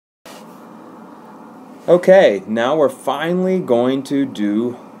Okay, now we're finally going to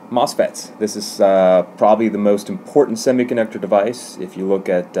do MOSFETs. This is probably the most important semiconductor device if you look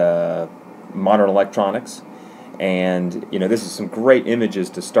at modern electronics. And this is some great images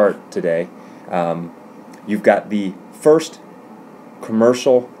to start today. You've got the first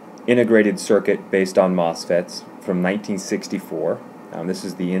commercial integrated circuit based on MOSFETs from 1964. This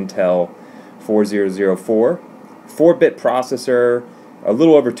is the Intel 4004, 4-bit processor, a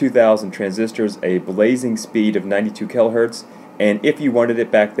little over 2,000 transistors, a blazing speed of 92 kilohertz, and if you wanted it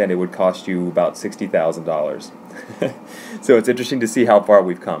back then, it would cost you about $60,000. So it's interesting to see how far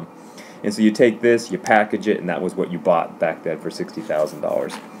we've come. And so you take this, you package it, and that was what you bought back then for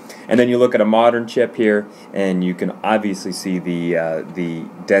 $60,000. And then you look at a modern chip here, and you can obviously see the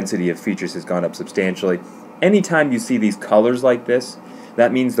density of features has gone up substantially. Anytime you see these colors like this,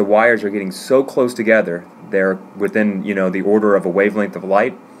 that means the wires are getting so close together, they're within the order of a wavelength of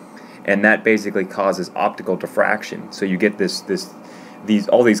light, and that basically causes optical diffraction. So you get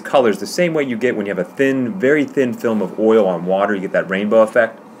all these colors the same way you get when you have a very thin film of oil on water. You get that rainbow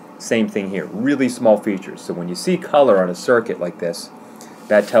effect. Same thing here, really small features. So when you see color on a circuit like this,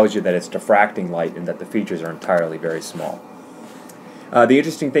 that tells you that it's diffracting light and that the features are entirely very small. The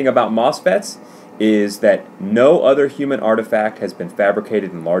interesting thing about MOSFETs is that no other human artifact has been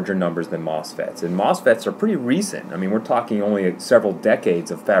fabricated in larger numbers than MOSFETs. And MOSFETs are pretty recent. I mean, we're talking only several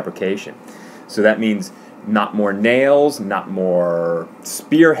decades of fabrication. So that means not more nails, not more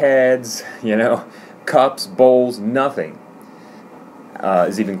spearheads, cups, bowls, nothing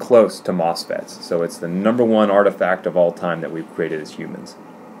is even close to MOSFETs. So it's the #1 artifact of all time that we've created as humans.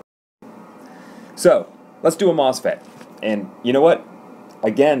 So let's do a MOSFET. And you know what?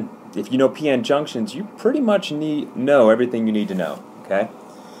 Again, if you know PN junctions, you pretty much know everything you need to know, okay?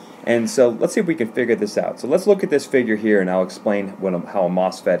 And so let's see if we can figure this out. So let's look at this figure here, and I'll explain how a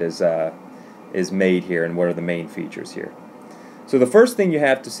MOSFET is made here and what are the main features here. So the first thing you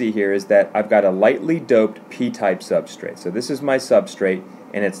have to see here is that I've got a lightly doped P-type substrate. So this is my substrate,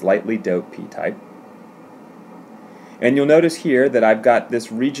 and it's lightly doped P-type. And you'll notice here that I've got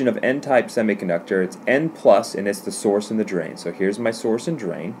this region of N-type semiconductor. It's N+, and it's the source and the drain. So here's my source and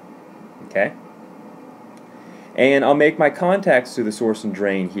drain. Okay? And I'll make my contacts to the source and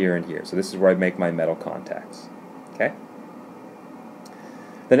drain here and here. So this is where I make my metal contacts. Okay?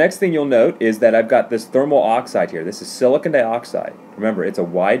 The next thing you'll note is that I've got this thermal oxide here. This is silicon dioxide. Remember, it's a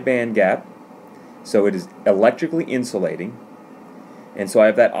wide band gap, so it is electrically insulating. And so I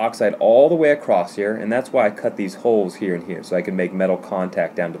have that oxide all the way across here, and that's why I cut these holes here and here, so I can make metal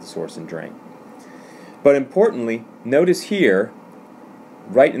contact down to the source and drain. But importantly, notice here,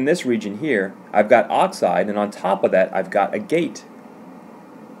 right in this region here, I've got oxide, and on top of that, I've got a gate.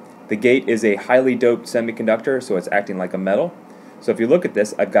 The gate is a highly doped semiconductor, so it's acting like a metal. So if you look at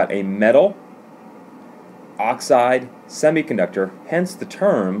this, I've got a metal oxide semiconductor, hence the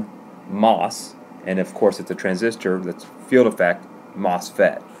term MOS, and of course it's a transistor, that's field effect,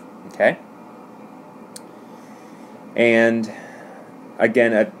 MOSFET. Okay? And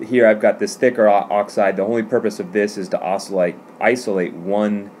again, here I've got this thicker oxide. The only purpose of this is to isolate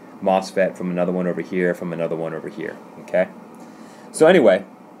one MOSFET from another one over here, from another one over here. Okay? So anyway,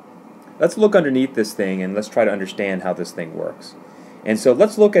 let's look underneath this thing and let's try to understand how this thing works. And so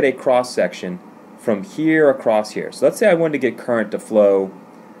let's look at a cross-section from here across here. So let's say I wanted to get current to flow,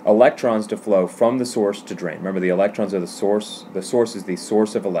 electrons to flow from the source to drain. Remember, the electrons are the source. The source is the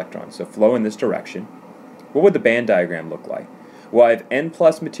source of electrons. So flow in this direction. What would the band diagram look like? Well, I have N+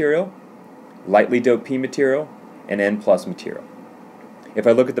 material, lightly doped P material, and N+ material. If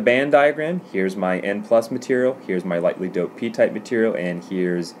I look at the band diagram, here's my N+ material, here's my lightly doped P-type material, and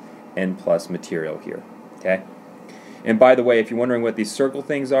here's N+ material here. Okay? And by the way, if you're wondering what these circle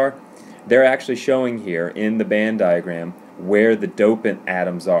things are, they're actually showing here in the band diagram where the dopant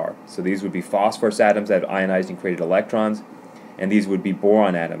atoms are. So these would be phosphorus atoms that have ionized and created electrons, and these would be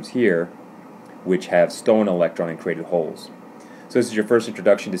boron atoms here, which have stolen an electron and created holes. So this is your first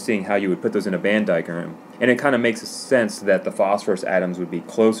introduction to seeing how you would put those in a band diagram, and it kind of makes sense that the phosphorus atoms would be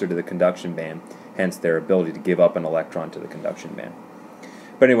closer to the conduction band, hence their ability to give up an electron to the conduction band.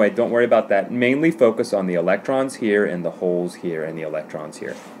 But anyway, don't worry about that. Mainly focus on the electrons here and the holes here and the electrons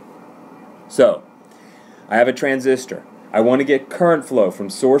here. So, I have a transistor. I want to get current flow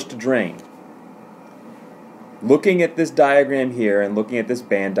from source to drain. Looking at this diagram here and looking at this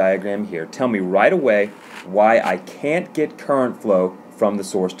band diagram here, tell me right away why I can't get current flow from the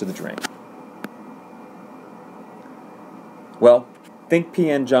source to the drain. Well, think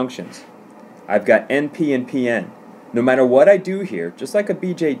PN junctions. I've got NP and PN. No matter what I do here, just like a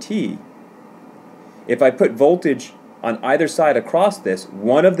BJT, if I put voltage on either side across this,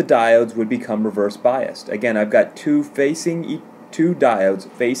 one of the diodes would become reverse biased. Again, I've got two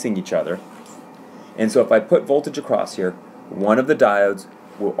diodes facing each other. And so if I put voltage across here, one of the diodes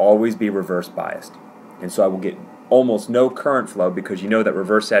will always be reverse biased. And so I will get almost no current flow because you know that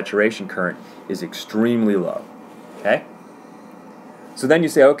reverse saturation current is extremely low. Okay? So then you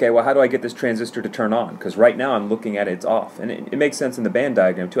say, okay, well, how do I get this transistor to turn on? Because right now I'm looking at it, it's off. And it makes sense in the band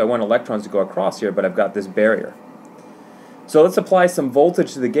diagram too. I want electrons to go across here, but I've got this barrier. So let's apply some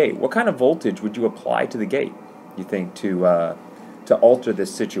voltage to the gate. What kind of voltage would you apply to the gate, you think, to alter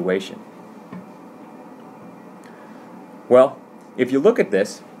this situation? Well, if you look at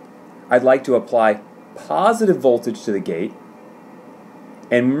this, I'd like to apply positive voltage to the gate.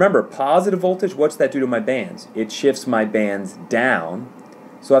 And remember, positive voltage, what's that do to my bands? It shifts my bands down.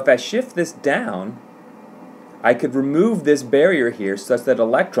 So if I shift this down, I could remove this barrier here such that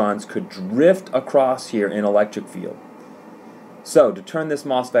electrons could drift across here in electric field. So to turn this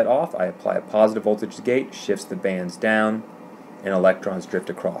MOSFET off, I apply a positive voltage to the gate, shifts the bands down, and electrons drift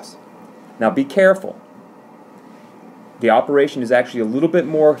across. Now be careful. The operation is actually a little bit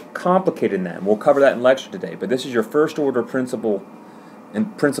more complicated than that. We'll cover that in lecture today, but this is your first order principles in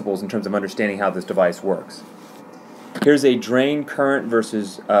terms of understanding how this device works. Here's a drain current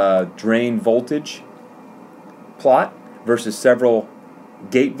versus drain voltage plot versus several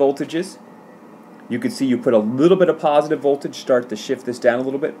gate voltages. You can see you put a little bit of positive voltage, start to shift this down a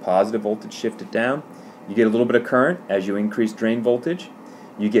little bit, positive voltage, shift it down. You get a little bit of current as you increase drain voltage.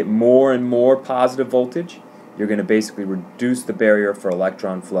 You get more and more positive voltage. You're going to basically reduce the barrier for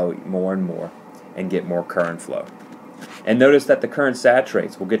electron flow more and more and get more current flow. And notice that the current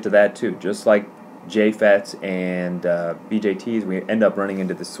saturates. We'll get to that too. Just like JFETs and BJTs, we end up running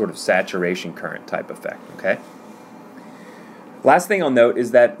into this sort of saturation current type effect. Okay. Last thing I'll note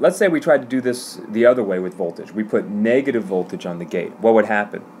is that let's say we tried to do this the other way with voltage. We put negative voltage on the gate. What would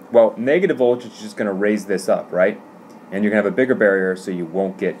happen? Well, negative voltage is just going to raise this up, right? And you're going to have a bigger barrier so you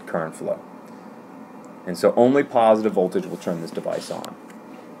won't get current flow. And so only positive voltage will turn this device on.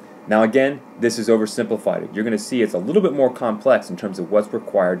 Now again, this is oversimplified. You're going to see it's a little bit more complex in terms of what's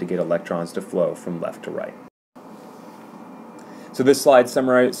required to get electrons to flow from left to right. So this slide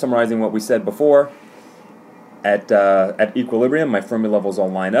summarizing what we said before. At equilibrium, my Fermi levels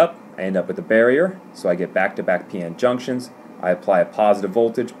all line up. I end up with a barrier, so I get back-to-back p-n junctions. I apply a positive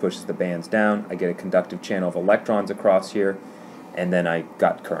voltage, pushes the bands down. I get a conductive channel of electrons across here, and then I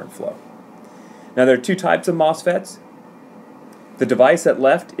got current flow. Now there are two types of MOSFETs. The device at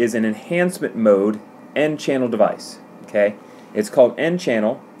left is an enhancement mode N-channel device. Okay, it's called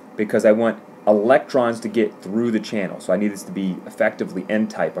N-channel because I want electrons to get through the channel. So I need this to be effectively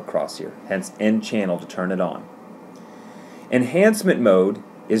N-type across here, hence N-channel to turn it on. Enhancement mode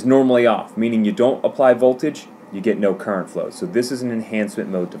is normally off, meaning you don't apply voltage, you get no current flow. So this is an enhancement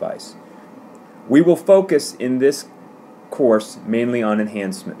mode device. We will focus in this course mainly on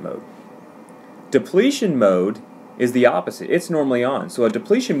enhancement mode. Depletion mode is the opposite. It's normally on. So a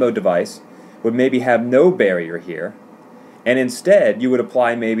depletion mode device would maybe have no barrier here, and instead you would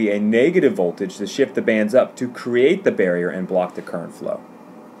apply maybe a negative voltage to shift the bands up to create the barrier and block the current flow.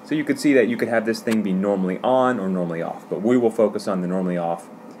 So you could see that you could have this thing be normally on or normally off, but we will focus on the normally off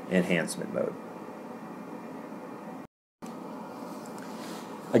enhancement mode.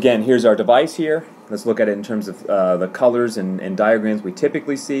 Again, here's our device here. Let's look at it in terms of the colors and diagrams we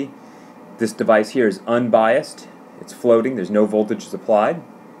typically see. This device here is unbiased. It's floating. There's no voltage applied.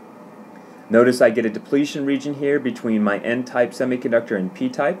 Notice I get a depletion region here between my N-type semiconductor and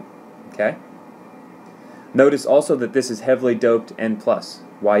P-type. Okay. Notice also that this is heavily doped N+.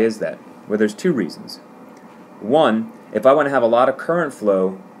 Why is that? Well, there's two reasons. One, if I want to have a lot of current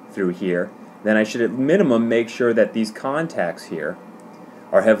flow through here, then I should at minimum make sure that these contacts here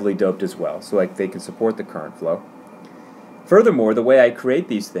are heavily doped as well, so like they can support the current flow. Furthermore, the way I create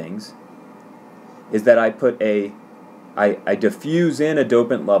these things is that I diffuse in a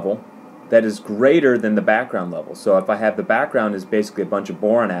dopant level that is greater than the background level. So if I have the background is basically a bunch of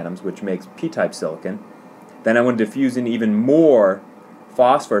boron atoms, which makes p-type silicon, then I want to diffuse in even more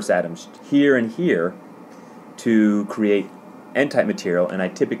phosphorus atoms here and here to create N-type material, and I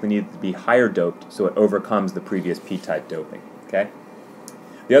typically need it to be higher doped so it overcomes the previous p-type doping. Okay.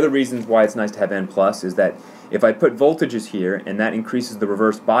 The other reasons why it's nice to have N+ is that if I put voltages here and that increases the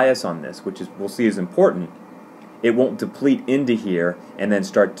reverse bias on this, which is we'll see is important, it won't deplete into here and then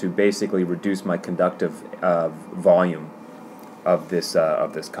start to basically reduce my conductive volume of this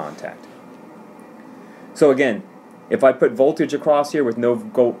contact. So again, if I put voltage across here with no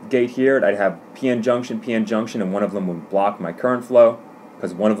gate here, I'd have p-n junction, and one of them would block my current flow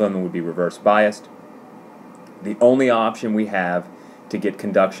because one of them would be reverse biased. The only option we have to get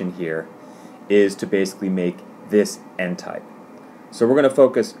conduction here is to basically make this N-type. So we're going to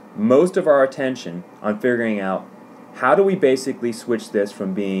focus most of our attention on figuring out how do we basically switch this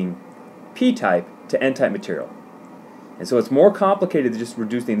from being P-type to N-type material. And so it's more complicated than just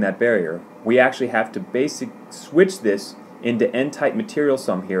reducing that barrier. We actually have to switch this into N-type material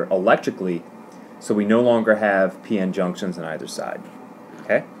some here electrically, so we no longer have PN junctions on either side.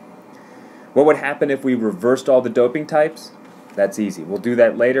 Okay? What would happen if we reversed all the doping types? That's easy. We'll do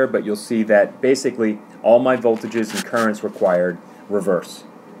that later, but you'll see that basically all my voltages and currents required reverse.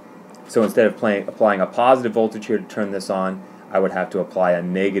 So instead of applying a positive voltage here to turn this on, I would have to apply a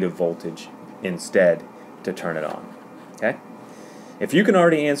negative voltage instead to turn it on. Okay? If you can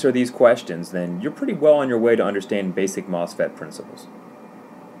already answer these questions, then you're pretty well on your way to understanding basic MOSFET principles.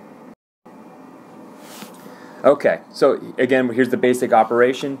 Okay, so again, here's the basic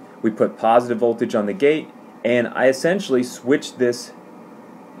operation. We put positive voltage on the gate, and I essentially switch this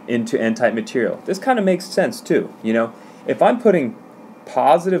into N-type material. This kind of makes sense too. You know, if I'm putting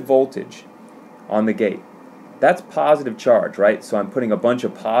positive voltage on the gate, that's positive charge, right? So I'm putting a bunch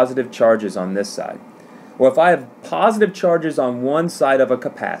of positive charges on this side. Well, if I have positive charges on one side of a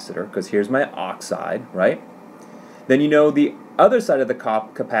capacitor, because here's my oxide, right? Then you know the other side of the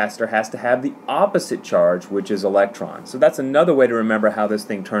capacitor has to have the opposite charge, which is electrons. So that's another way to remember how this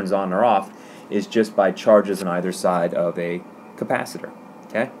thing turns on or off, is just by charges on either side of a capacitor.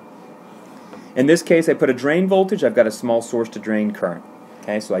 Okay? In this case, I put a drain voltage. I've got a small source to drain current.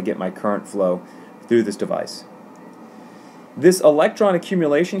 Okay, so I get my current flow through this device. This electron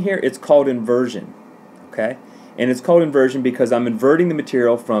accumulation here, it's called inversion. Okay? And it's called inversion because I'm inverting the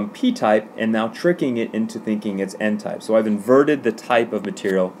material from P-type and now tricking it into thinking it's N-type. So I've inverted the type of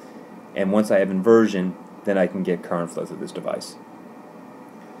material, and once I have inversion, then I can get current flow through this device.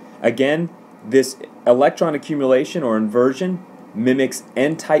 Again, this electron accumulation or inversion mimics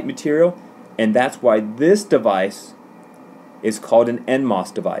N-type material, and that's why this device is called an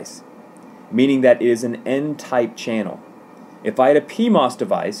NMOS device, meaning that it is an N-type channel. If I had a PMOS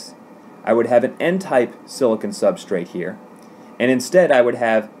device, I would have an N-type silicon substrate here, and instead I would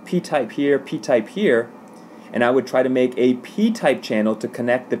have P-type here, and I would try to make a P-type channel to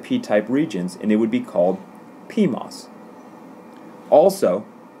connect the P-type regions, and it would be called PMOS. Also,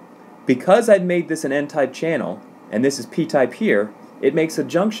 because I've made this an N-type channel, and this is P-type here, it makes a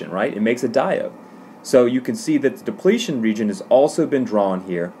junction, right? It makes a diode. So you can see that the depletion region has also been drawn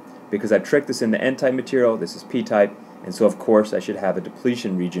here, because I've tricked this into N-type material, this is P-type, and so of course I should have a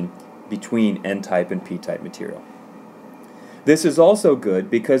depletion region between N-type and P-type material. This is also good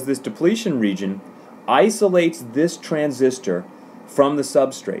because this depletion region isolates this transistor from the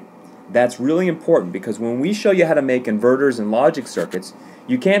substrate. That's really important because when we show you how to make inverters and logic circuits,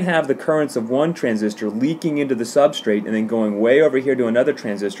 you can't have the currents of one transistor leaking into the substrate and then going way over here to another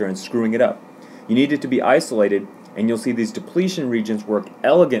transistor and screwing it up. You need it to be isolated, and you'll see these depletion regions work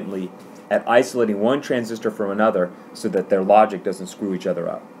elegantly at isolating one transistor from another so that their logic doesn't screw each other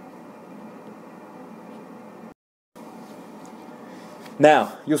up.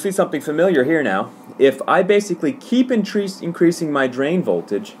 Now, you'll see something familiar here now. If I basically keep increasing my drain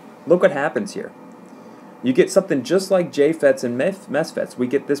voltage, look what happens here. You get something just like JFETs and MESFETs. We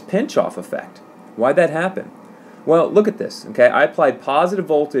get this pinch-off effect. Why'd that happen? Well, look at this. Okay, I applied positive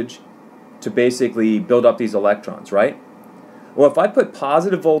voltage to basically build up these electrons, right? Well, if I put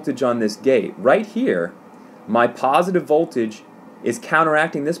positive voltage on this gate, right here, my positive voltage is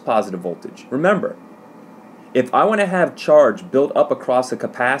counteracting this positive voltage. Remember, if I want to have charge built up across a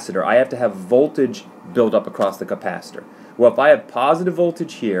capacitor, I have to have voltage built up across the capacitor. Well, if I have positive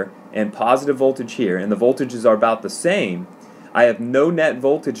voltage here and positive voltage here, and the voltages are about the same, I have no net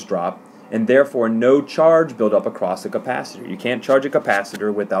voltage drop, and therefore no charge built up across a capacitor. You can't charge a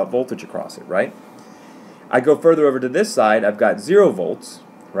capacitor without voltage across it, right? I go further over to this side, I've got 0 volts,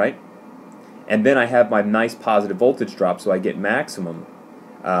 right? And then I have my nice positive voltage drop, so I get maximum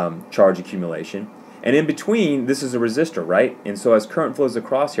charge accumulation. And in between, this is a resistor, right? And so as current flows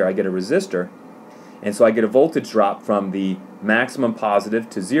across here, I get a resistor. And so I get a voltage drop from the maximum positive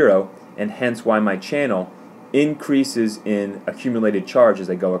to 0, and hence why my channel increases in accumulated charge as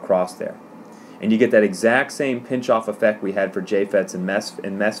I go across there. And you get that exact same pinch-off effect we had for JFETs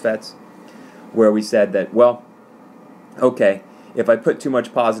and MESFETs, where we said that, well, okay, if I put too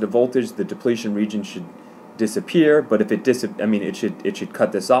much positive voltage, the depletion region should disappear, but if it it should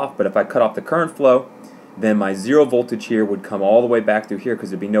cut this off. But if I cut off the current flow, then my 0 voltage here would come all the way back through here because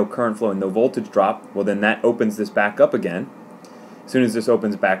there'd be no current flow and no voltage drop. Well, then that opens this back up again. As soon as this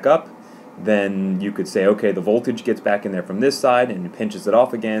opens back up, then you could say, okay, the voltage gets back in there from this side and it pinches it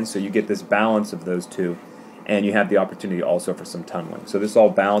off again, so you get this balance of those two, and you have the opportunity also for some tunneling. So this all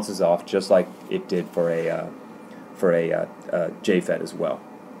balances off just like it did for a JFET as well.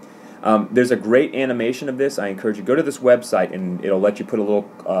 There's a great animation of this. I encourage you to go to this website, and it'll let you put a little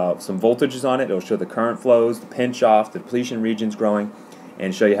some voltages on it. It'll show the current flows, the pinch off, the depletion regions growing,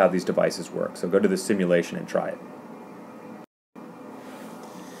 and show you how these devices work. So go to the simulation and try it.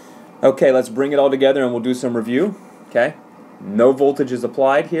 Okay, let's bring it all together and we'll do some review. Okay, no voltage is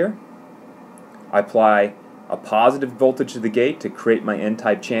applied here. I apply a positive voltage to the gate to create my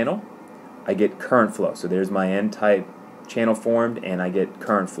N-type channel. I get current flow. So there's my N-type channel formed, and I get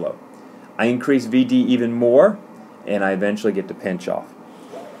current flow. I increase VD even more, and I eventually get to pinch off.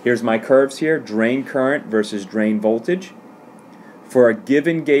 Here's my curves here, drain current versus drain voltage. For a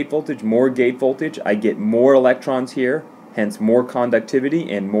given gate voltage, more gate voltage, I get more electrons here, hence more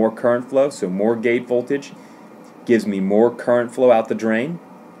conductivity and more current flow. So more gate voltage gives me more current flow out the drain.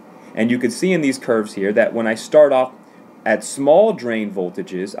 And you can see in these curves here that when I start off at small drain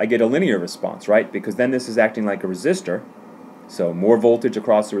voltages, I get a linear response, right? Because then this is acting like a resistor. So more voltage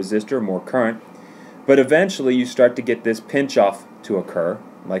across the resistor, more current. But eventually you start to get this pinch off to occur,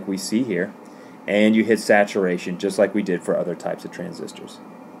 like we see here, and you hit saturation just like we did for other types of transistors.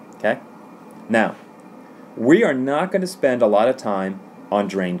 Okay? Now, we are not going to spend a lot of time on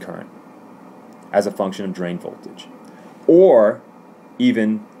drain current as a function of drain voltage, or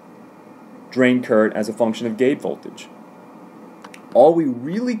even drain current as a function of gate voltage. All we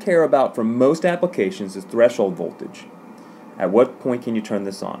really care about for most applications is threshold voltage. At what point can you turn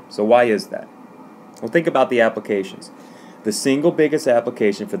this on? So why is that? Well, think about the applications. The single biggest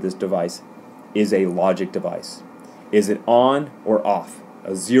application for this device is a logic device. Is it on or off?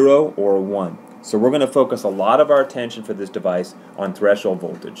 A 0 or a 1? So we're going to focus a lot of our attention for this device on threshold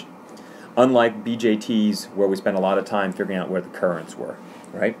voltage. Unlike BJTs, where we spend a lot of time figuring out where the currents were,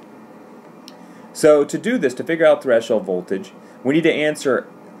 right? So to do this, to figure out threshold voltage, we need to answer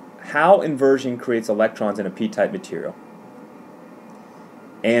how inversion creates electrons in a p-type material.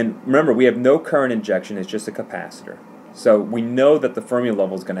 And remember, we have no current injection, it's just a capacitor. So we know that the Fermi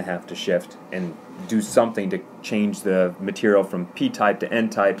level is going to have to shift and do something to change the material from p-type to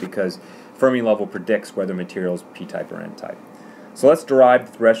n-type, because Fermi level predicts whether material is p-type or n-type. So let's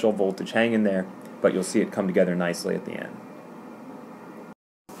derive the threshold voltage. Hang in there, but you'll see it come together nicely at the end.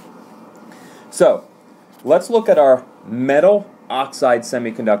 So let's look at our metal oxide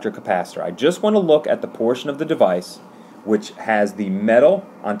semiconductor capacitor. I just want to look at the portion of the device which has the metal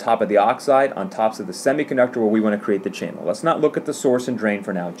on top of the oxide, on top of the semiconductor where we want to create the channel. Let's not look at the source and drain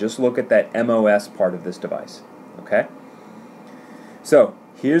for now. Just look at that MOS part of this device. Okay? So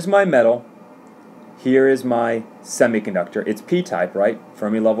here's my metal. Here is my semiconductor. It's p-type, right?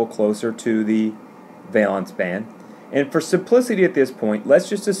 Fermi level closer to the valence band. And for simplicity at this point, let's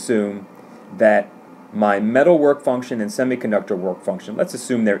just assume that my metal work function and semiconductor work function, let's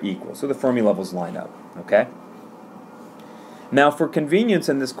assume they're equal. So the Fermi levels line up. Okay? Now, for convenience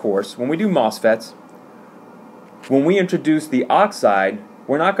in this course, when we do MOSFETs, when we introduce the oxide,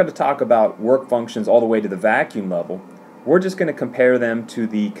 we're not going to talk about work functions all the way to the vacuum level. We're just going to compare them to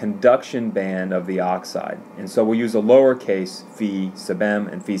the conduction band of the oxide. And so we'll use a lowercase phi sub m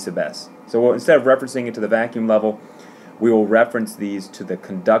and phi sub s. So instead of referencing it to the vacuum level, we will reference these to the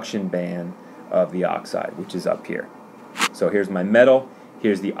conduction band of the oxide, which is up here. So here's my metal,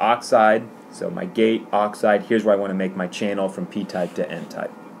 here's the oxide. So my gate, oxide, here's where I want to make my channel from p-type to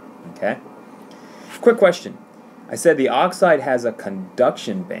n-type. Okay? Quick question. I said the oxide has a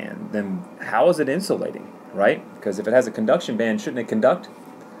conduction band. Then how is it insulating, right? Because if it has a conduction band, shouldn't it conduct?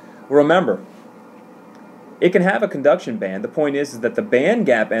 Well, remember, it can have a conduction band. The point is that the band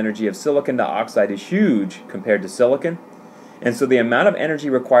gap energy of silicon to oxide is huge compared to silicon. And so the amount of energy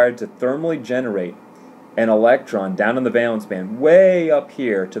required to thermally generate an electron down in the valence band way up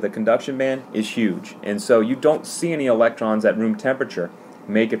here to the conduction band is huge. And so you don't see any electrons at room temperature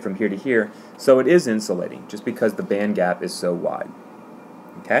make it from here to here. So it is insulating just because the band gap is so wide.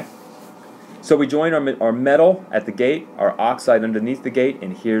 Okay? So we join our metal at the gate, our oxide underneath the gate,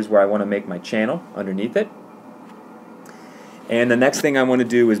 and here's where I want to make my channel underneath it. And the next thing I want to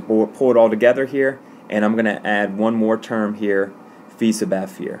do is pull it all together here, and I'm going to add one more term here, phi sub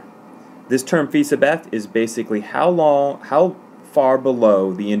f here. This term phi sub f is basically how far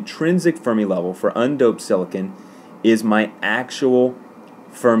below the intrinsic Fermi level for undoped silicon is my actual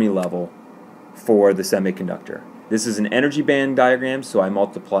Fermi level for the semiconductor. This is an energy band diagram, so I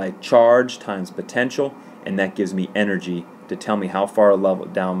multiply charge times potential, and that gives me energy to tell me how far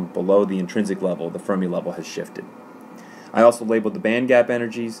down below the intrinsic level the Fermi level has shifted. I also labeled the band gap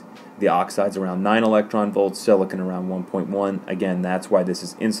energies. The oxide's around 9 electron volts, silicon around 1.1. Again, that's why this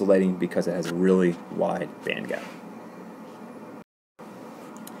is insulating, because it has a really wide band gap.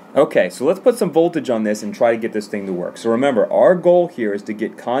 Okay, so let's put some voltage on this and try to get this thing to work. So remember, our goal here is to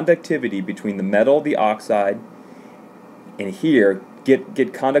get conductivity between the metal, the oxide, and here,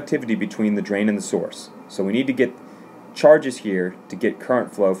 get conductivity between the drain and the source. So we need to get charges here to get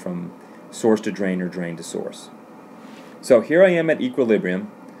current flow from source to drain or drain to source. So here I am at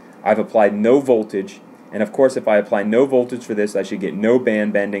equilibrium. I've applied no voltage, and of course if I apply no voltage for this, I should get no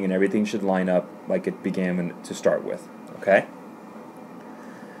band bending and everything should line up like it began to start with. Okay?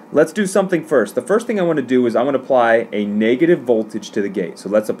 Let's do something first. The first thing I want to do is I want to apply a negative voltage to the gate. So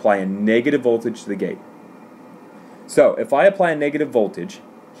let's apply a negative voltage to the gate. So if I apply a negative voltage,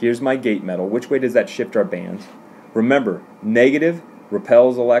 here's my gate metal. Which way does that shift our bands? Remember, negative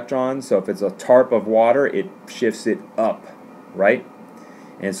repels electrons, so if it's a tarp of water, it shifts it up, right?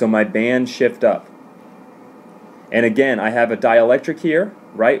 And so my bands shift up. And again, I have a dielectric here,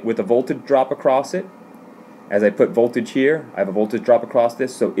 right, with a voltage drop across it. As I put voltage here, I have a voltage drop across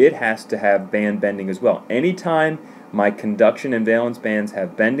this, so it has to have band bending as well. Anytime my conduction and valence bands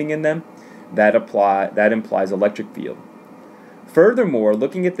have bending in them, that implies electric field. Furthermore,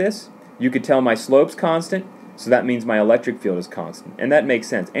 looking at this, you could tell my slope's constant, so that means my electric field is constant. And that makes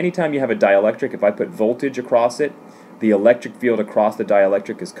sense. Anytime you have a dielectric, if I put voltage across it, the electric field across the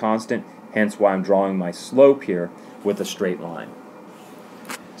dielectric is constant, hence why I'm drawing my slope here with a straight line.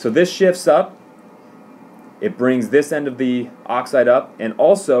 So this shifts up. It brings this end of the oxide up, and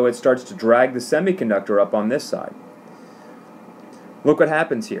also it starts to drag the semiconductor up on this side. Look what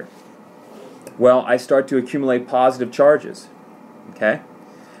happens here. Well, I start to accumulate positive charges. Okay?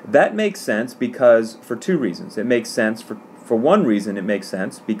 That makes sense because, for two reasons. It makes sense, for one reason it makes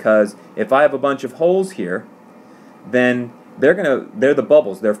sense, because if I have a bunch of holes here, then they're the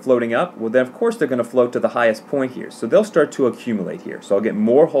bubbles, they're floating up. Well, then of course they're going to float to the highest point here. So they'll start to accumulate here. So I'll get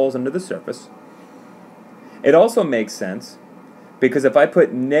more holes under the surface. It also makes sense because if I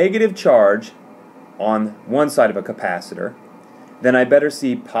put negative charge on one side of a capacitor, then I better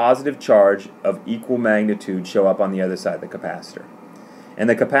see positive charge of equal magnitude show up on the other side of the capacitor. And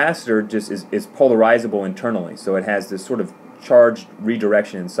the capacitor just is polarizable internally, so it has this sort of charged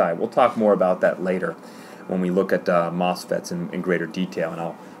redirection inside. We'll talk more about that later when we look at MOSFETs in greater detail, and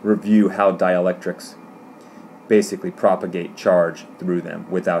I'll review how dielectrics basically propagate charge through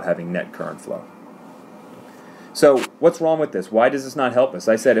them without having net current flow. So what's wrong with this? Why does this not help us?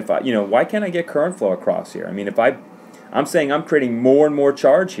 I said, why can't I get current flow across here? I mean, I'm saying I'm creating more and more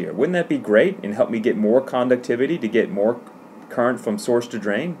charge here. Wouldn't that be great and help me get more conductivity to get more current from source to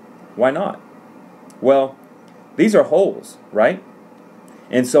drain? Why not? Well, these are holes, right?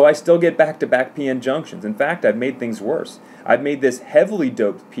 And so I still get back-to-back PN junctions. In fact, I've made things worse. I've made this heavily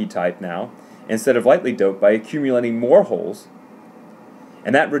doped P-type now instead of lightly doped by accumulating more holes.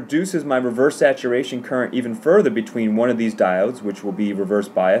 And that reduces my reverse saturation current even further between one of these diodes, which will be reverse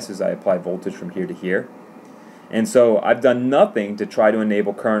bias as I apply voltage from here to here. And so I've done nothing to try to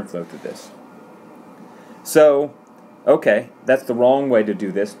enable current flow through this. So, okay, that's the wrong way to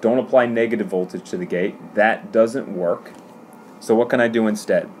do this. Don't apply negative voltage to the gate. That doesn't work. So what can I do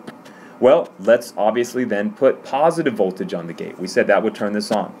instead? Well, let's obviously then put positive voltage on the gate. We said that would turn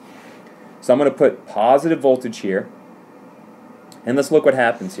this on. So I'm going to put positive voltage here. And let's look what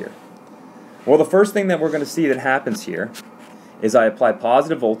happens here. Well, the first thing that we're going to see that happens here is I apply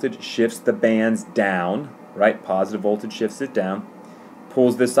positive voltage, shifts the bands down, right? Positive voltage shifts it down,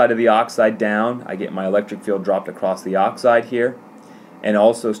 pulls this side of the oxide down. I get my electric field dropped across the oxide here, and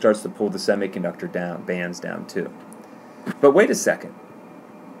also starts to pull the semiconductor down, bands down too. But wait a second.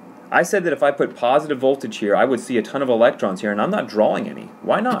 I said that if I put positive voltage here, I would see a ton of electrons here, and I'm not drawing any.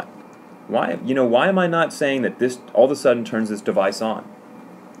 Why not? Why am I not saying that this all of a sudden turns this device on?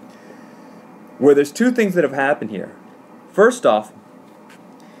 Well, there's two things that have happened here. First off,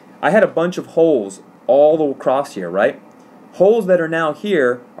 I had a bunch of holes all across here, right? Holes that are now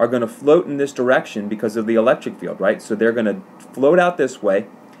here are going to float in this direction because of the electric field, right? So they're going to float out this way,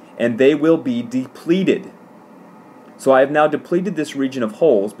 and they will be depleted. So I have now depleted this region of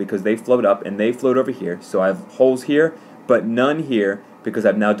holes because they float up and they float over here. So I have holes here, but none here because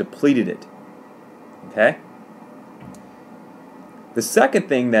I've now depleted it. Okay? The second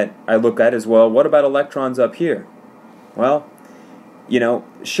thing that I look at is, well, what about electrons up here? Well,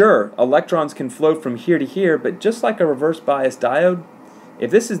 sure, electrons can float from here to here, but just like a reverse bias diode, if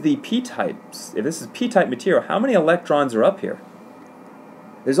this is the p-type material, how many electrons are up here?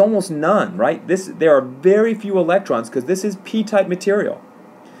 There's almost none, right? There are very few electrons because this is p-type material.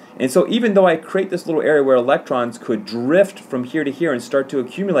 And so even though I create this little area where electrons could drift from here to here and start to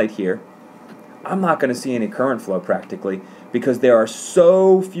accumulate here, I'm not going to see any current flow practically because there are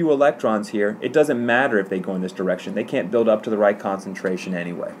so few electrons here, it doesn't matter if they go in this direction. They can't build up to the right concentration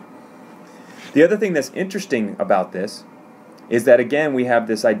anyway. The other thing that's interesting about this is that, again, we have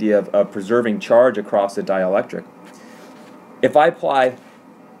this idea of preserving charge across the dielectric. If I apply,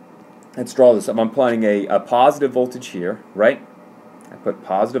 let's draw this up, I'm applying a positive voltage here, right? I put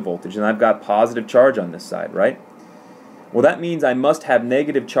positive voltage, and I've got positive charge on this side, right? Well, that means I must have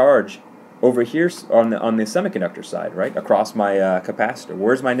negative charge over here on the semiconductor side, right, across my capacitor.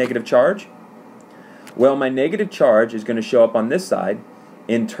 Where's my negative charge? Well, my negative charge is going to show up on this side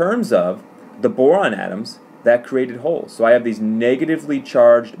in terms of the boron atoms that created holes. So I have these negatively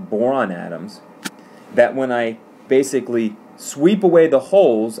charged boron atoms that when I basically sweep away the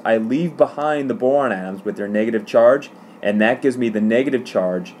holes, I leave behind the boron atoms with their negative charge, and that gives me the negative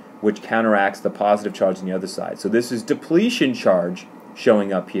charge, which counteracts the positive charge on the other side. So this is depletion charge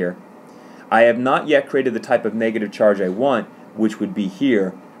showing up here. I have not yet created the type of negative charge I want, which would be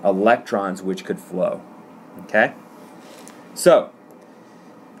here, electrons which could flow. Okay? So,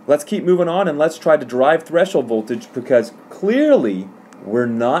 let's keep moving on and let's try to derive threshold voltage, because clearly we're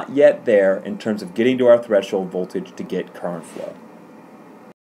not yet there in terms of getting to our threshold voltage to get current flow.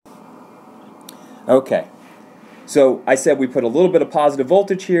 Okay, so I said we put a little bit of positive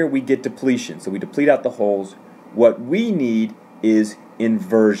voltage here, we get depletion, so we deplete out the holes. What we need is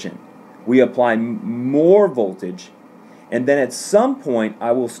inversion. We apply more voltage, and then at some point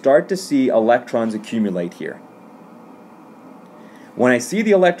I will start to see electrons accumulate here. When I see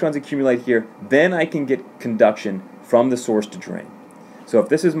the electrons accumulate here, then I can get conduction from the source to drain. So if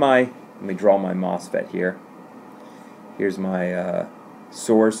this is my, let me draw my MOSFET here. Here's my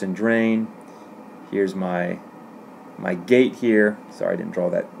source and drain. Here's my gate here. Sorry, I didn't draw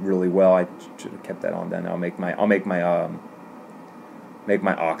that really well. I should have kept that on then. I'll make my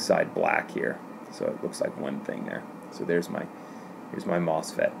oxide black here, so it looks like one thing there. So here's my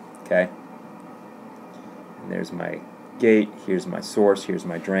MOSFET, okay? And there's my gate, here's my source, here's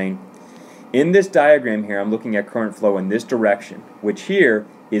my drain. In this diagram here, I'm looking at current flow in this direction, which here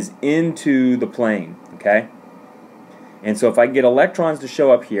is into the plane, okay? And so if I can get electrons to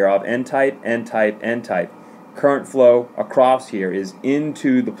show up here, I'll have N-type, N-type, N-type. Current flow across here is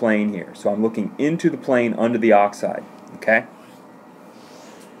into the plane here. So I'm looking into the plane under the oxide, okay?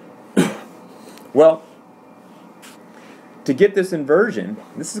 Well, to get this inversion,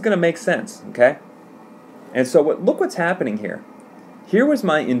 this is going to make sense, okay? And so look what's happening here. Here was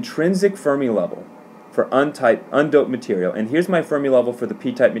my intrinsic Fermi level for undoped material, and here's my Fermi level for the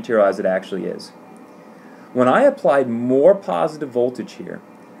p-type material as it actually is. When I applied more positive voltage here,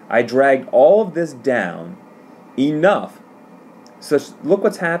 I dragged all of this down enough. So look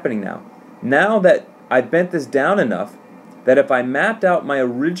what's happening now. Now that I bent this down enough that if I mapped out my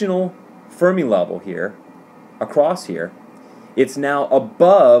original Fermi level here, across here, it's now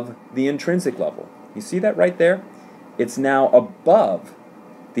above the intrinsic level. You see that right there? It's now above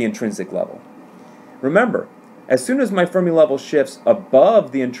the intrinsic level. Remember, as soon as my Fermi level shifts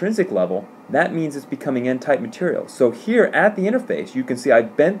above the intrinsic level, that means it's becoming N-type material. So here at the interface, you can see I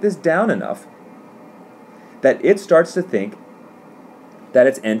bent this down enough that it starts to think that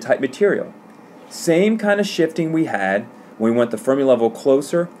it's N-type material. Same kind of shifting we had when we went the Fermi level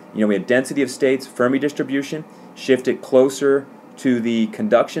closer. You know, we had density of states, Fermi distribution, shift it closer to the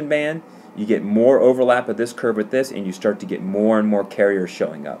conduction band. You get more overlap of this curve with this, and you start to get more and more carriers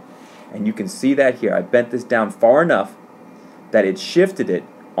showing up. And you can see that here. I bent this down far enough that it shifted it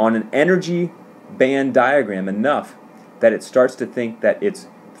on an energy band diagram enough that it starts to think that its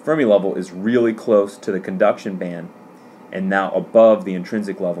Fermi level is really close to the conduction band and now above the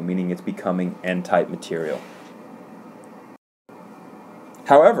intrinsic level, meaning it's becoming N-type material.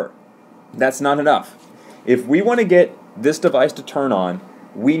 However, that's not enough. If we want to get this device to turn on,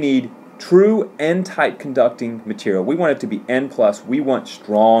 we need true N-type conducting material. We want it to be N+. We want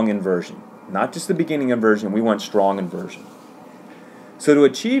strong inversion. Not just the beginning inversion, we want strong inversion. So to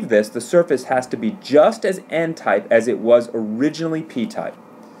achieve this, the surface has to be just as N-type as it was originally P-type.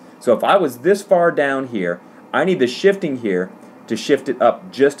 So if I was this far down here, I need the shifting here to shift it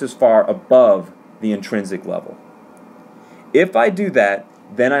up just as far above the intrinsic level. If I do that,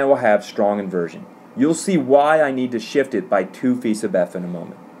 then I will have strong inversion. You'll see why I need to shift it by 2 phi sub f in a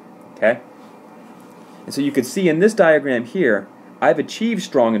moment. Okay? And so you can see in this diagram here, I've achieved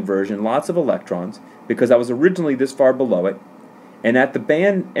strong inversion, lots of electrons, because I was originally this far below it. And at the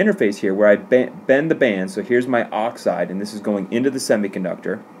band interface here, where I bend the band, so here's my oxide, and this is going into the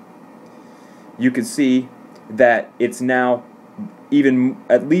semiconductor, you can see that it's now even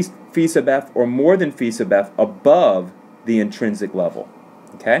at least phi sub f or more than phi sub f above the intrinsic level.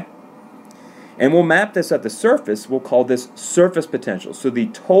 Okay? And we'll map this at the surface. We'll call this surface potential. So the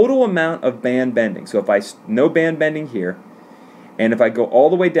total amount of band bending. So if I no band bending here, and if I go all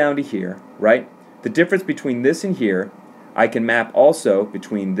the way down to here, right? The difference between this and here, I can map also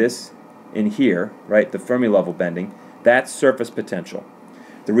between this and here, right? The Fermi level bending. That's surface potential.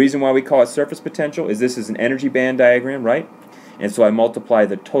 The reason why we call it surface potential is this is an energy band diagram, right? And so I multiply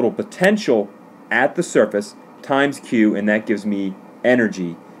the total potential at the surface times Q, and that gives me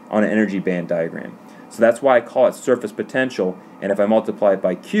energy on an energy band diagram. So that's why I call it surface potential, and if I multiply it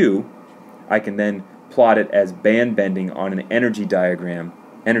by Q, I can then plot it as band bending on an energy diagram,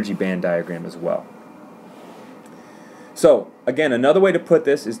 energy band diagram as well. So again, another way to put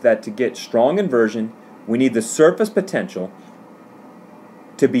this is that to get strong inversion, we need the surface potential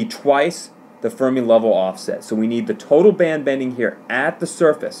to be twice the Fermi level offset. So we need the total band bending here at the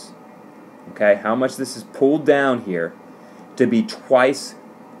surface, okay, how much this is pulled down here, to be twice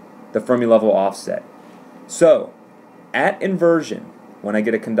the Fermi level offset. So at inversion, when I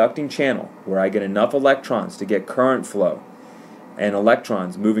get a conducting channel where I get enough electrons to get current flow and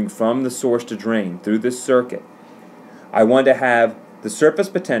electrons moving from the source to drain through this circuit, I want to have the surface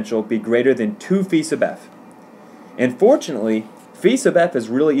potential be greater than 2 phi sub f. And fortunately, phi sub f is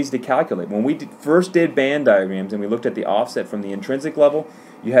really easy to calculate. When we first did band diagrams and we looked at the offset from the intrinsic level,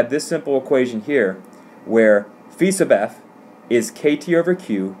 you had this simple equation here where phi sub f is kT over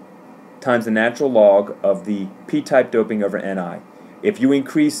Q times the natural log of the p-type doping over Ni. If you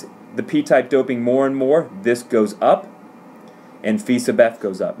increase the p-type doping more and more, this goes up, and phi sub f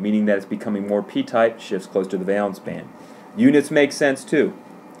goes up, meaning that it's becoming more p-type, shifts close to the valence band. Units make sense too.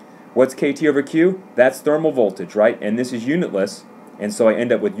 What's kT over Q? That's thermal voltage, right? And this is unitless, and so I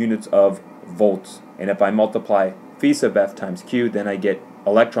end up with units of volts. And if I multiply phi sub f times Q, then I get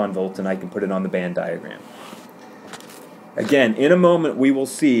electron volts, and I can put it on the band diagram. Again, in a moment we will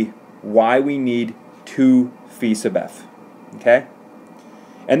see why we need 2 phi sub f. Okay?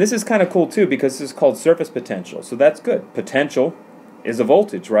 And this is kind of cool too because this is called surface potential. So that's good. Potential is a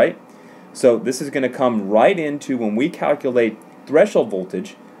voltage, right? So this is going to come right into when we calculate threshold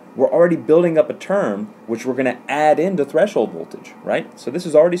voltage, we're already building up a term which we're going to add into threshold voltage, right? So this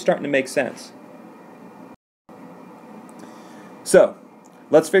is already starting to make sense. So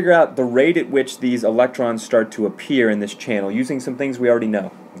let's figure out the rate at which these electrons start to appear in this channel using some things we already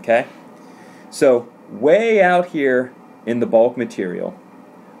know, okay? So way out here in the bulk material,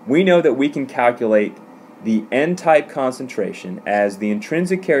 we know that we can calculate the n-type concentration as the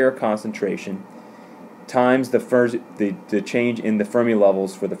intrinsic carrier concentration times the change in the Fermi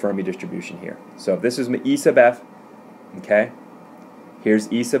levels for the Fermi distribution here. So if this is E sub f, okay, here's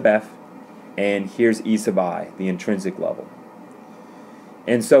E sub f, and here's E sub I, the intrinsic level.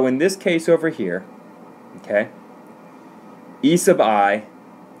 And so in this case over here, okay, E sub I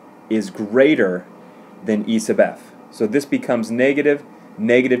is greater than E sub f. So this becomes negative.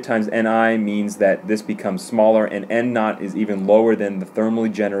 Negative times Ni means that this becomes smaller, and N naught is even lower than the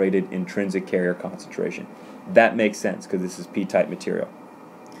thermally generated intrinsic carrier concentration. That makes sense because this is p-type material.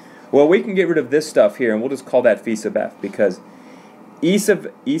 Well, we can get rid of this stuff here, and we'll just call that phi sub f because E sub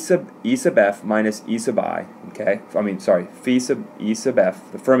f minus E sub I, okay? Phi sub E sub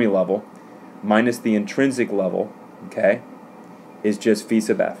f, the Fermi level, minus the intrinsic level, okay, is just phi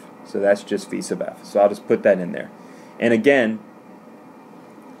sub f. So that's just phi sub f. So I'll just put that in there. And again,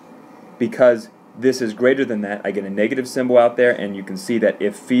 because this is greater than that, I get a negative symbol out there, and you can see that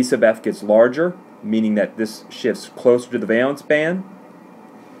if phi sub f gets larger, meaning that this shifts closer to the valence band,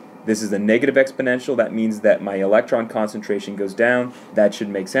 this is a negative exponential. That means that my electron concentration goes down. That should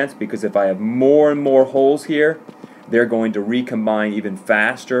make sense because if I have more and more holes here, they're going to recombine even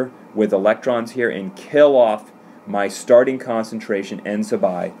faster with electrons here and kill off my starting concentration N sub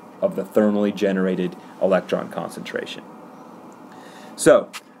I of the thermally generated electron concentration.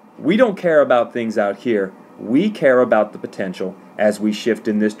 So we don't care about things out here. We care about the potential as we shift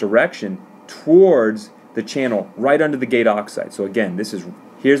in this direction towards the channel right under the gate oxide. So again,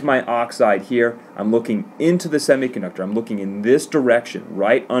 here's my oxide here. I'm looking into the semiconductor. I'm looking in this direction,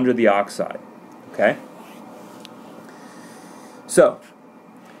 right under the oxide. Okay? So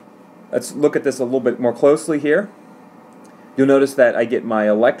let's look at this a little bit more closely here. You'll notice that I get my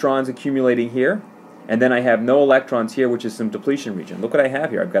electrons accumulating here, and then I have no electrons here, which is some depletion region. Look what I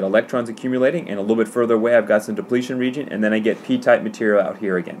have here. I've got electrons accumulating, and a little bit further away I've got some depletion region, and then I get p-type material out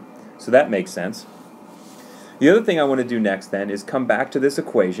here again. So that makes sense. The other thing I want to do next then is come back to this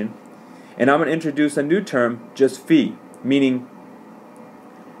equation, and I'm going to introduce a new term, just phi, meaning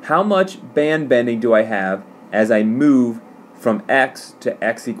how much band bending do I have as I move from x to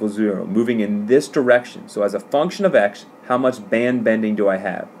x equals 0, moving in this direction. So as a function of x, how much band bending do I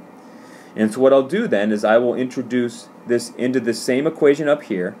have? And so what I'll do then is I will introduce this into the same equation up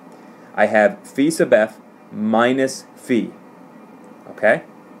here. I have phi sub f minus phi. Okay?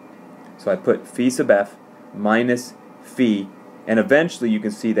 So I put phi sub f minus phi, and eventually you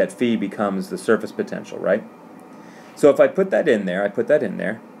can see that phi becomes the surface potential, right? So if I put that in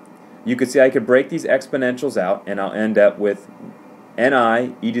there, you can see I could break these exponentials out, and I'll end up with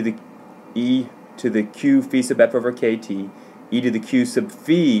ni e to the q phi sub f over kt, e to the q sub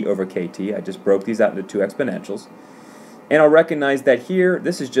phi over kt. I just broke these out into two exponentials. And I'll recognize that here,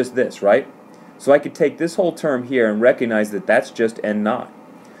 this is just this, right? So I could take this whole term here and recognize that that's just n naught.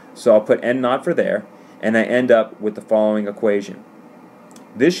 So I'll put n naught for there, and I end up with the following equation.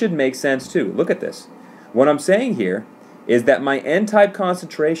 This should make sense too. Look at this. What I'm saying here is that my n-type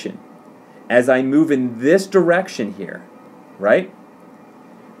concentration, as I move in this direction here, right,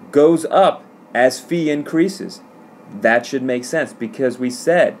 goes up as phi increases. That should make sense because we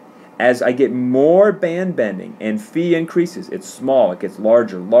said as I get more band bending and phi increases, it's small, it gets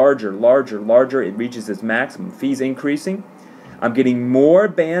larger, larger, larger, larger, it reaches its maximum. Phi's increasing, I'm getting more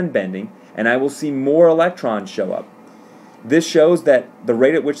band bending, and I will see more electrons show up. This shows that the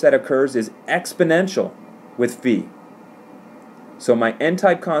rate at which that occurs is exponential with phi. So my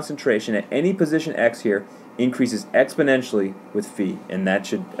n-type concentration at any position x here increases exponentially with phi, and that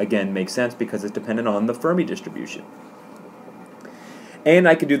should again make sense because it's dependent on the Fermi distribution. And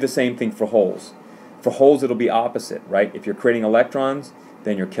I could do the same thing for holes. For holes it'll be opposite, right? If you're creating electrons,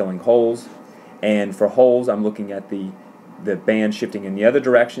 then you're killing holes. And for holes I'm looking at the band shifting in the other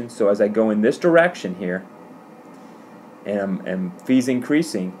direction. So as I go in this direction here, and phi's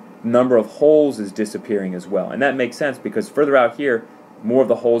increasing, the number of holes is disappearing as well. And that makes sense because further out here, more of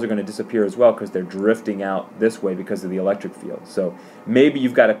the holes are going to disappear as well because they're drifting out this way because of the electric field. So maybe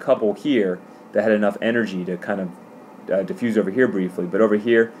you've got a couple here that had enough energy to kind of diffuse over here briefly, but over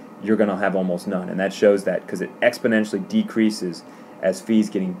here you're going to have almost none. And that shows that because it exponentially decreases as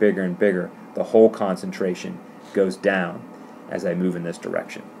phi's getting bigger and bigger, the hole concentration goes down as I move in this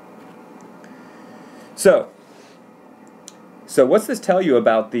direction. So what's this tell you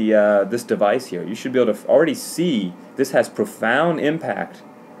about this device here? You should be able to already see this has profound impact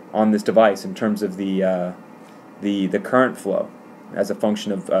on this device in terms of the current flow as a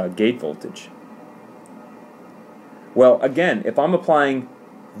function of gate voltage. Well, again, if I'm applying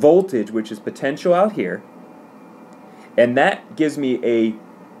voltage, which is potential out here, and that gives me a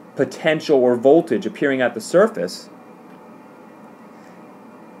potential or voltage appearing at the surface,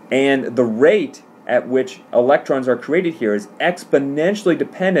 and the rate at which electrons are created here is exponentially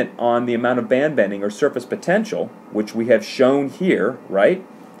dependent on the amount of band bending or surface potential, which we have shown here, right?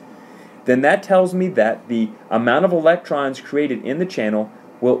 Then that tells me that the amount of electrons created in the channel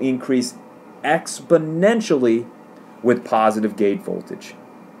will increase exponentially with positive gate voltage.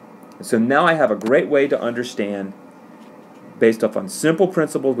 So now I have a great way to understand, based off on simple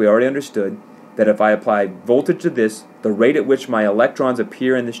principles we already understood, that if I apply voltage to this, the rate at which my electrons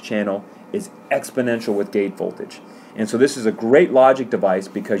appear in this channel is exponential with gate voltage. And so this is a great logic device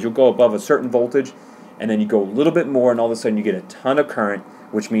because you'll go above a certain voltage and then you go a little bit more and all of a sudden you get a ton of current,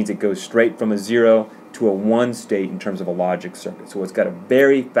 which means it goes straight from a 0 to a 1 state in terms of a logic circuit. So it's got a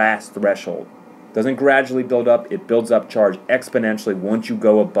very fast threshold. It doesn't gradually build up, it builds up charge exponentially once you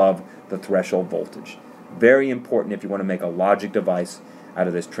go above the threshold voltage. Very important if you want to make a logic device out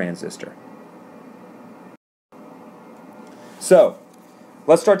of this transistor. So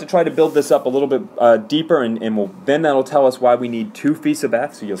let's start to try to build this up a little bit deeper, and then that'll tell us why we need 2 phi sub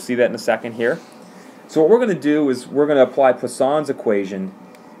f, so you'll see that in a second here. So what we're going to do is we're going to apply Poisson's equation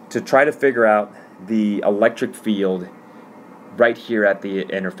to try to figure out the electric field right here at the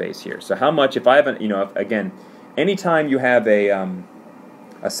interface here. So how much, if I haven't, again, anytime you have a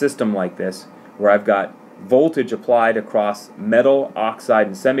system like this where I've got voltage applied across metal, oxide,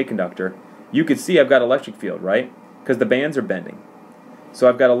 and semiconductor, you could see I've got electric field, right? Because the bands are bending. So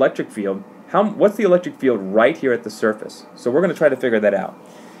I've got electric field. What's the electric field right here at the surface? So we're going to try to figure that out.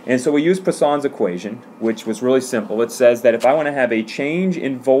 And so we use Poisson's equation, which was really simple. It says that if I want to have a change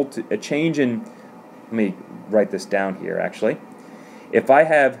in let me write this down here actually. If I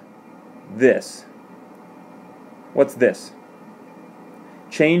have this, what's this?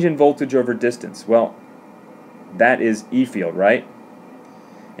 Change in voltage over distance. Well, that is E field, right?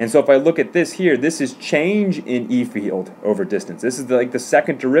 And so if I look at this here, this is change in E field over distance. This is like the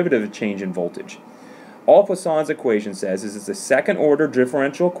second derivative of change in voltage. All Poisson's equation says is it's a second order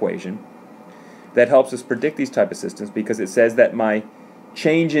differential equation that helps us predict these type of systems because it says that my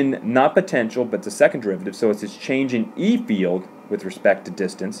change in, not potential, but the second derivative, so it's this change in E field with respect to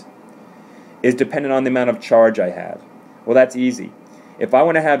distance, is dependent on the amount of charge I have. Well, that's easy. If I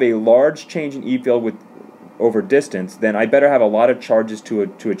want to have a large change in E field over distance, then I better have a lot of charges to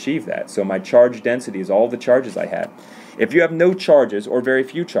achieve that. So my charge density is all the charges I have. If you have no charges or very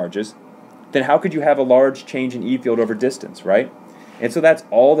few charges, then how could you have a large change in E field over distance, right? And so that's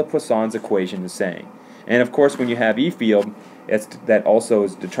all the Poisson's equation is saying. And of course, when you have E field, that also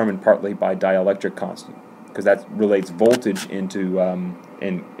is determined partly by dielectric constant, because that relates voltage into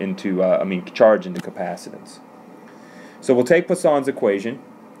charge into capacitance. So we'll take Poisson's equation,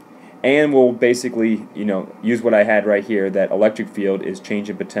 and we'll basically, use what I had right here, that electric field is change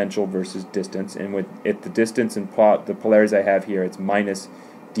in potential versus distance, and if the distance and the polarities I have here, it's minus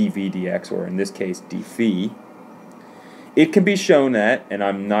dV dx, or in this case, d phi. It can be shown that, and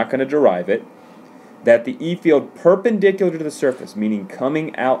I'm not going to derive it, that the E field perpendicular to the surface, meaning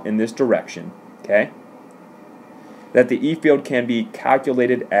coming out in this direction, okay, that the E field can be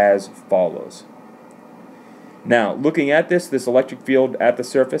calculated as follows. Now, looking at this electric field at the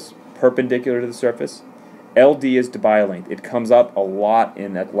surface, perpendicular to the surface, LD is Debye length. It comes up a lot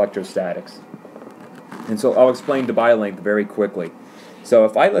in electrostatics. And so I'll explain Debye length very quickly. So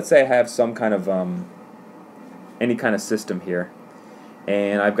if let's say I have some kind of, any kind of system here,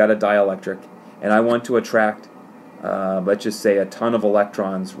 and I've got a dielectric, and I want to attract, let's just say, a ton of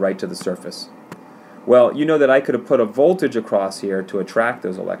electrons right to the surface. Well, you know that I could have put a voltage across here to attract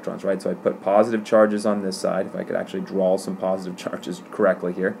those electrons, right? So I put positive charges on this side, if I could actually draw some positive charges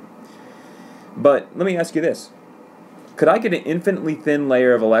correctly here. But let me ask you this. Could I get an infinitely thin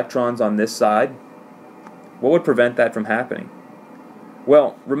layer of electrons on this side? What would prevent that from happening?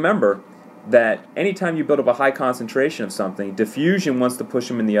 Well, remember that anytime you build up a high concentration of something, diffusion wants to push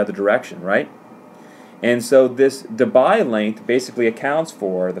them in the other direction, right? And so this Debye length basically accounts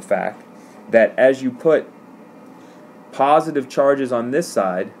for the fact that as you put positive charges on this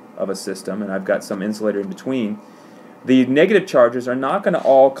side of a system, and I've got some insulator in between, the negative charges are not going to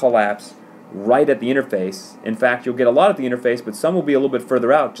all collapse right at the interface. In fact, you'll get a lot at the interface, but some will be a little bit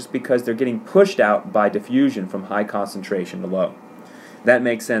further out just because they're getting pushed out by diffusion from high concentration to low. That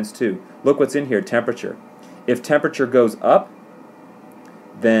makes sense too. Look what's in here, temperature. If temperature goes up,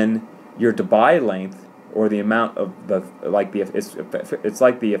 then your Debye length, or the amount of it's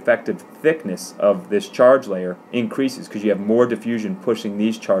like the effective thickness of this charge layer increases because you have more diffusion pushing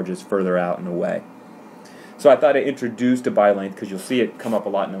these charges further out and away. So I thought I'd introduce Debye length because you'll see it come up a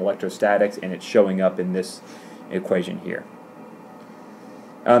lot in electrostatics, and it's showing up in this equation here.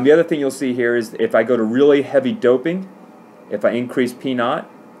 The other thing you'll see here is if I go to really heavy doping, if I increase P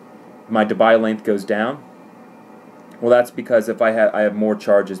naught, my Debye length goes down. Well, that's because if I have more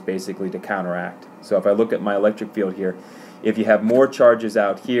charges basically to counteract. So if I look at my electric field here, if you have more charges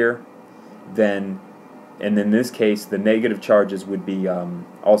out here, then, and in this case, the negative charges would be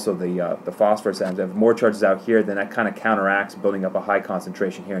also the phosphorus atoms. If I have more charges out here, then that kind of counteracts building up a high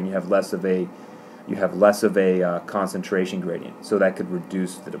concentration here, and you have less of a concentration gradient. So that could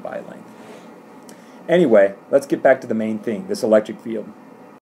reduce the Debye length. Anyway, let's get back to the main thing, this electric field.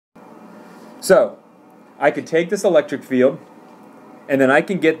 So I could take this electric field, and then I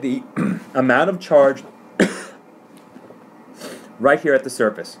can get the amount of charge right here at the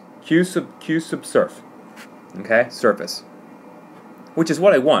surface. Q sub surf. Okay, surface. Which is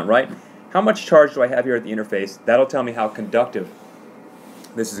what I want, right? How much charge do I have here at the interface? That'll tell me how conductive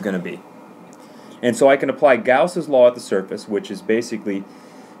this is going to be. And so I can apply Gauss's law at the surface, which is basically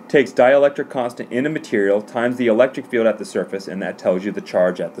takes dielectric constant in a material times the electric field at the surface, and that tells you the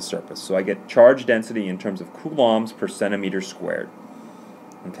charge at the surface. So I get charge density in terms of coulombs per centimeter squared.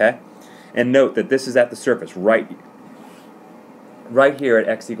 Okay? And note that this is at the surface, right here at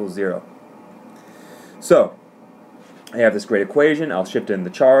x equals 0. So I have this great equation. I'll shift in the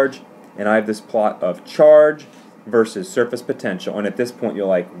charge, and I have this plot of charge versus surface potential. And at this point, you're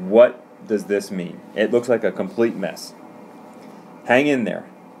like, what does this mean? It looks like a complete mess. Hang in there.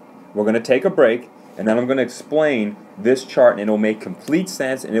 We're going to take a break, and then I'm going to explain this chart, and it will make complete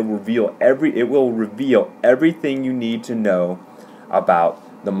sense, and it will reveal everything you need to know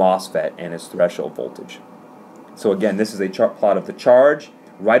about the MOSFET and its threshold voltage. So again, this is a chart plot of the charge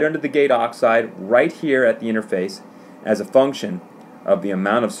right under the gate oxide, right here at the interface, as a function of the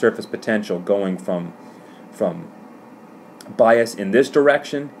amount of surface potential going from bias in this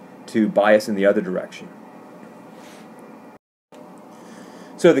direction to bias in the other direction.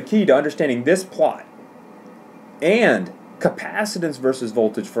 So the key to understanding this plot and capacitance versus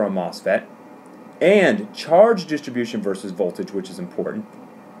voltage for a MOSFET and charge distribution versus voltage, which is important,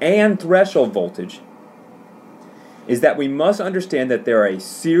 and threshold voltage is that we must understand that there are a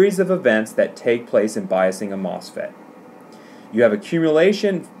series of events that take place in biasing a MOSFET. You have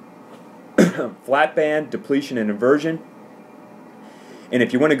accumulation, flat band, depletion, and inversion. And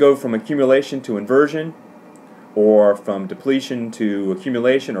if you want to go from accumulation to inversion, or from depletion to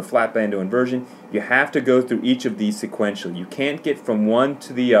accumulation, or flat band to inversion, you have to go through each of these sequentially. You can't get from one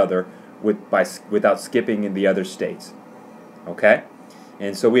to the other without skipping in the other states. Okay?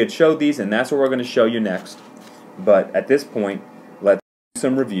 And so we had showed these, and that's what we're going to show you next. But at this point, let's do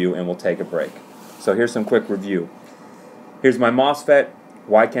some review, and we'll take a break. So here's some quick review. Here's my MOSFET.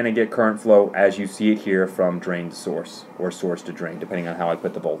 Why can't I get current flow as you see it here from drain to source, or source to drain, depending on how I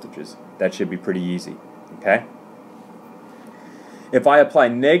put the voltages? That should be pretty easy. Okay? If I apply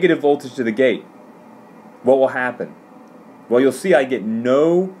negative voltage to the gate, what will happen? Well, you'll see I get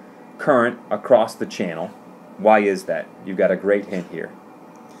no current across the channel. Why is that? You've got a great hint here.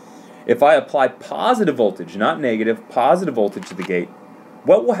 If I apply positive voltage, not negative, positive voltage to the gate,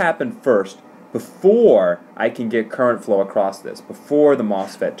 what will happen first before I can get current flow across this, before the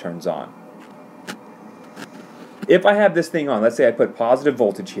MOSFET turns on? If I have this thing on, let's say I put positive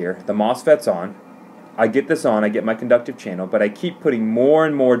voltage here, the MOSFET's on, I get this on, I get my conductive channel, but I keep putting more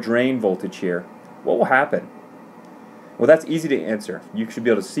and more drain voltage here, what will happen? Well, that's easy to answer. You should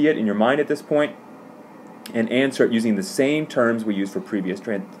be able to see it in your mind at this point and answer it using the same terms we used for previous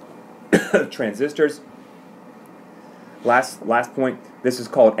transistors. Last point, this is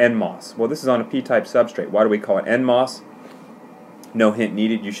called NMOS. Well, this is on a p-type substrate. Why do we call it NMOS? No hint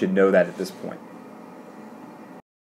needed. You should know that at this point.